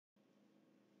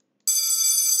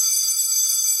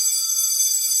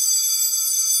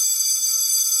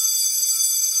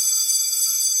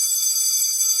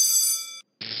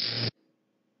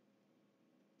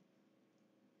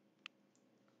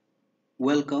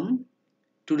Welcome.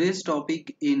 Today's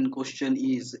topic in question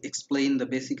is explain the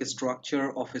basic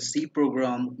structure of a C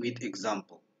program with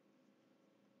example.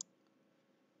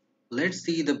 Let's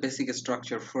see the basic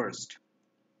structure first.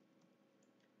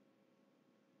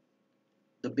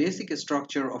 The basic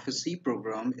structure of a C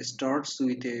program starts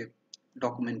with a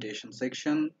documentation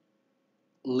section,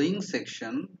 link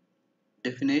section,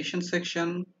 definition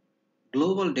section,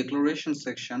 global declaration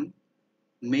section,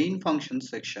 main function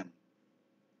section.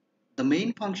 The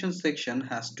main function section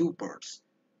has two parts,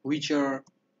 which are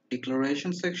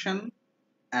declaration section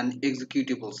and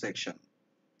executable section.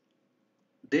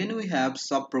 Then we have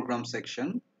subprogram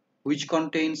section, which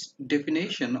contains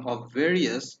definition of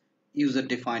various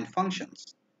user-defined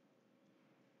functions.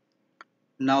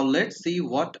 Now let's see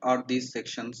what are these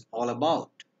sections all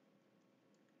about.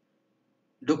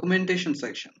 Documentation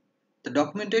section. The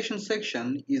documentation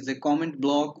section is a comment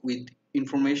block with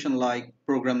information like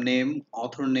program name,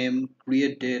 author name,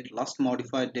 create date, last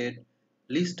modified date,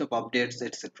 list of updates,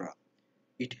 etc.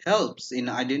 It helps in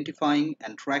identifying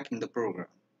and tracking the program.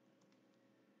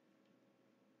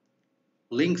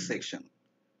 Link section.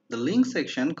 The link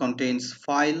section contains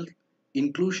file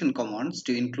inclusion commands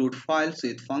to include files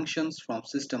with functions from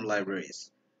system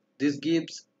libraries. This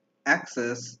gives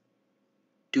access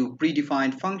to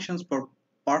predefined functions for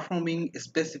performing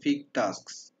specific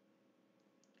tasks.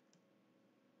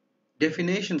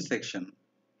 Definition section.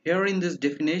 Here in this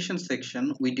definition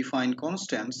section, we define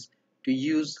constants to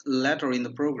use later in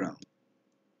the program.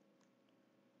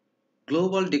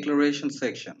 Global declaration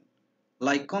section.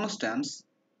 Like constants,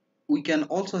 we can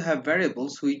also have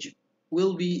variables which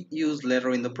will be used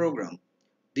later in the program.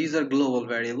 These are global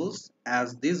variables,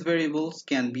 as these variables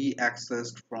can be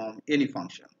accessed from any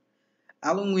function.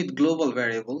 Along with global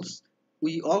variables,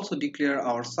 we also declare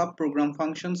our subprogram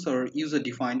functions or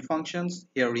user-defined functions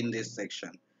here in this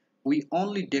section. We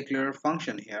only declare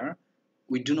function here.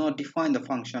 We do not define the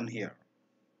function here.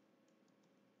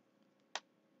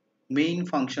 Main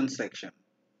function section.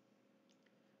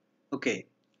 Okay,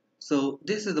 so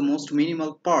this is the most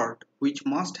minimal part which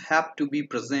must have to be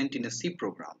present in a C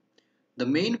program. The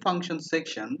main function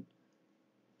section,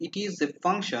 it is a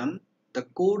function. The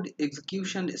code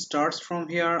execution starts from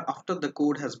here after the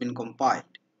code has been compiled.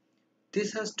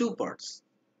 This has two parts,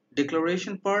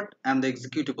 declaration part and the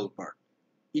executable part.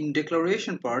 In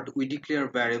declaration part, we declare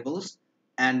variables,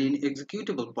 and in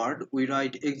executable part, we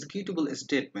write executable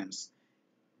statements.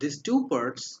 These two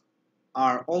parts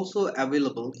are also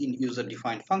available in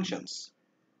user-defined functions.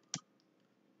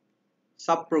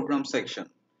 Subprogram section.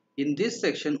 In this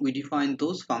section, we define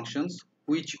those functions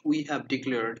which we have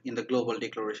declared in the global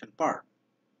declaration part.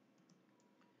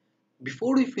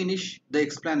 Before we finish the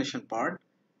explanation part,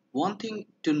 one thing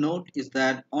to note is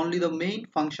that only the main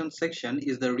function section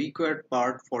is the required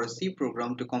part for a C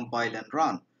program to compile and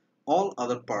run. All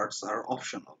other parts are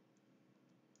optional.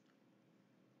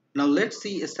 Now let's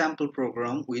see a sample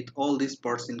program with all these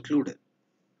parts included.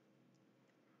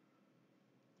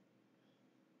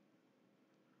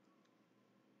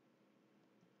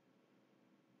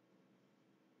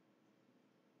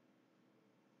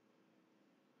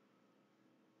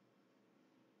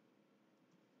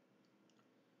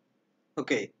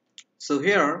 Okay, so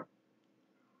here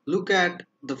look at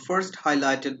the first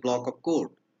highlighted block of code.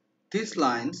 These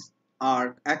lines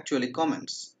are actually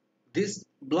comments. This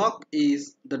block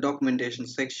is the documentation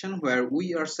section where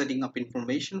we are setting up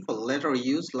information for later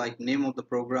use like name of the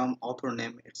program, author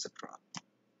name, etc.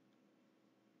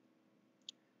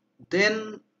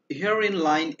 Then here in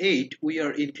line 8 we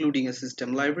are including a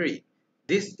system library.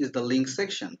 This is the link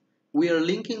section. We are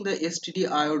linking the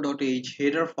stdio.h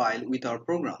header file with our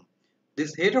program.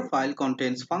 This header file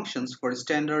contains functions for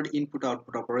standard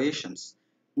input-output operations.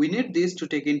 We need this to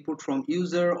take input from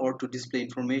user or to display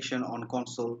information on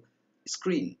console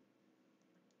screen.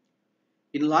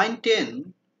 In line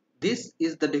 10, this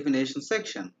is the definition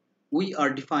section. We are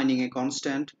defining a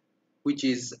constant which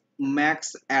is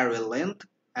max array length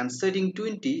and setting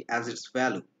 20 as its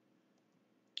value.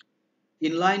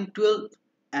 In line 12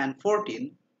 and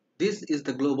 14, this is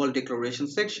the global declaration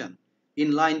section.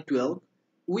 In line 12,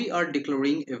 we are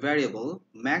declaring a variable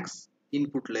max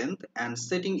input length and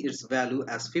setting its value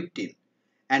as 15.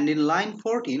 And in line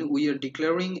 14, we are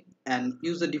declaring an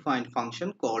user-defined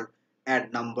function called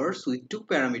add numbers with two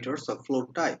parameters of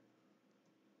float type.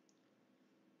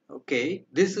 Okay,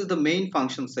 this is the main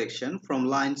function section from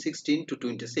line 16 to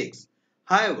 26.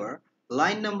 However,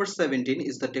 line number 17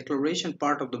 is the declaration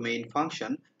part of the main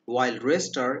function, while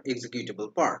rest are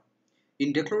executable part.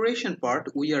 In declaration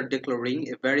part, we are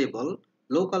declaring a variable,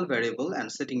 local variable, and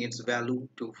setting its value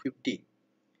to 50.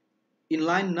 In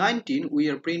line 19, we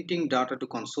are printing data to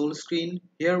console screen.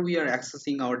 Here we are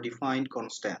accessing our defined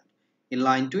constant. In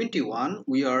line 21,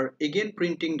 we are again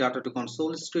printing data to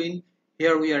console screen.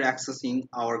 Here we are accessing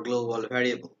our global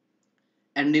variable.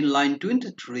 And in line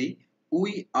 23,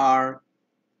 we are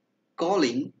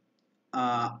calling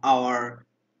our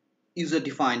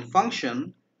user-defined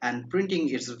function and printing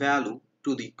its value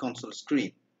to the console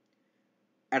screen.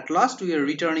 At last, we are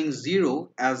returning 0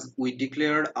 as we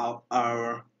declared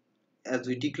our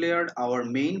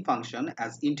main function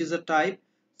as integer type,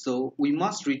 so we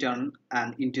must return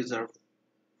an integer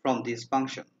from this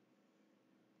function.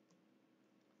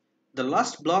 The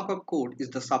last block of code is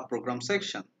the subprogram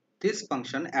section. This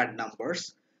function add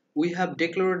numbers. We have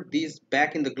declared these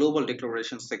back in the global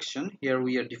declaration section. Here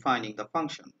we are defining the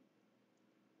function.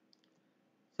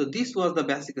 So this was the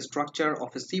basic structure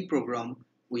of a C program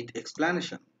with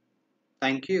explanation.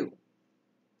 Thank you.